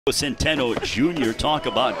Centeno Jr. talk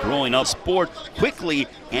about growing up sport quickly,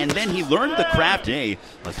 and then he learned the craft and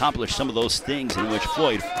accomplished some of those things in which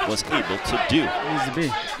Floyd was able to do.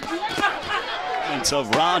 Easy. And so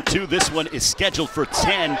round two, this one is scheduled for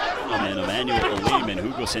 10. And Immanuwel Aleem and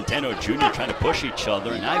Hugo Centeno Jr. trying to push each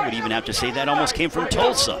other, and I would even have to say that almost came from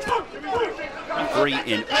Tulsa. Referee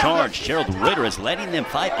in charge, Gerald Ritter, is letting them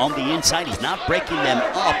fight on the inside. He's not breaking them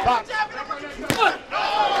up.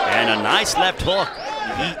 And a nice left hook.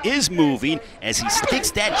 He is moving as he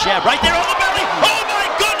sticks that jab right there on the belly. Oh my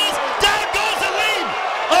goodness! Down goes Aleem!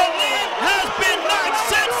 Aleem has been knocked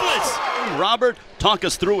senseless! Robert, talk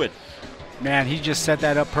us through it. Man, he just set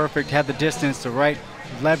that up perfect, had the distance, the right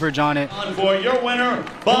leverage on it. For your winner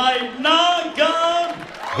by knockout,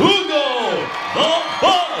 Hugo the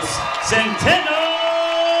Boss Centeno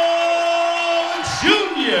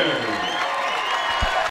Jr.